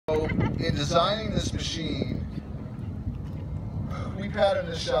designing this machine, we patterned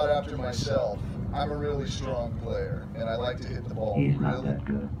this shot after myself. I'm a really strong player, and I like to hit the ball He's really. not that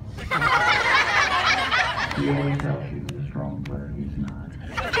good. He always tells you he's a strong player. He's not.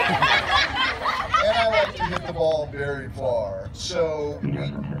 And I like to hit the ball very far. So He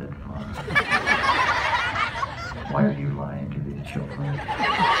doesn't hit it far. Why are you lying to these children?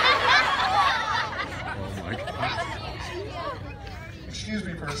 Oh my God. excuse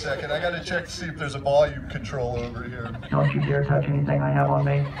me for a second. I got to check to see if there's a volume control over here. Don't you dare touch anything I have on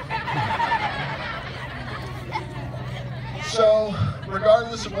me. So,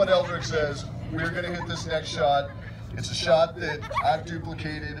 regardless of what Eldrick says, we're going to hit this next shot. It's a shot that I've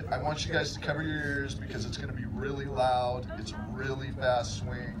duplicated. I want you guys to cover your ears because it's going to be really loud. It's a really fast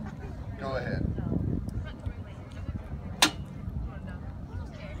swing. Go ahead.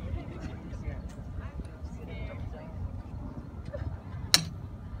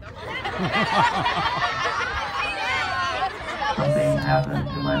 Something happened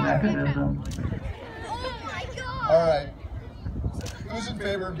to my mechanism. All right. Who's in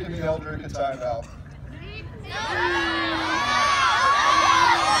favor of giving Eldrick a timeout?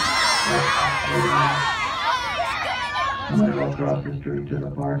 I'm going to go across the street to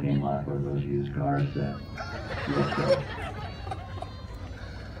the parking lot where those used cars sit. Let's go.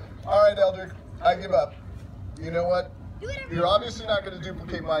 All right, Eldrick, I give up. You know what? You're obviously not going to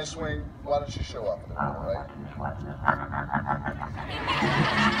duplicate my swing. Why don't you show up? All right?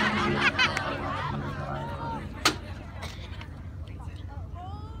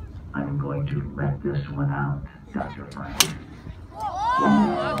 I'm going to let this one out, Dr. Frank.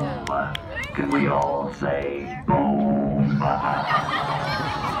 Boom. Can we all say boom?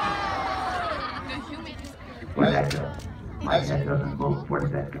 Where'd that go? My head doesn't move. Where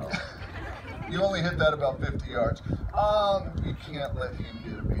did that go? You only hit that about 50 yards. You can't let him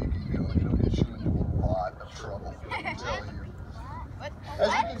get a baby. He'll get you into a lot of trouble, I can tell you.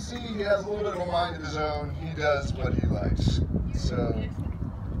 As you can see, he has a little bit of a mind of his own. He does what he likes. So,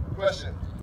 question.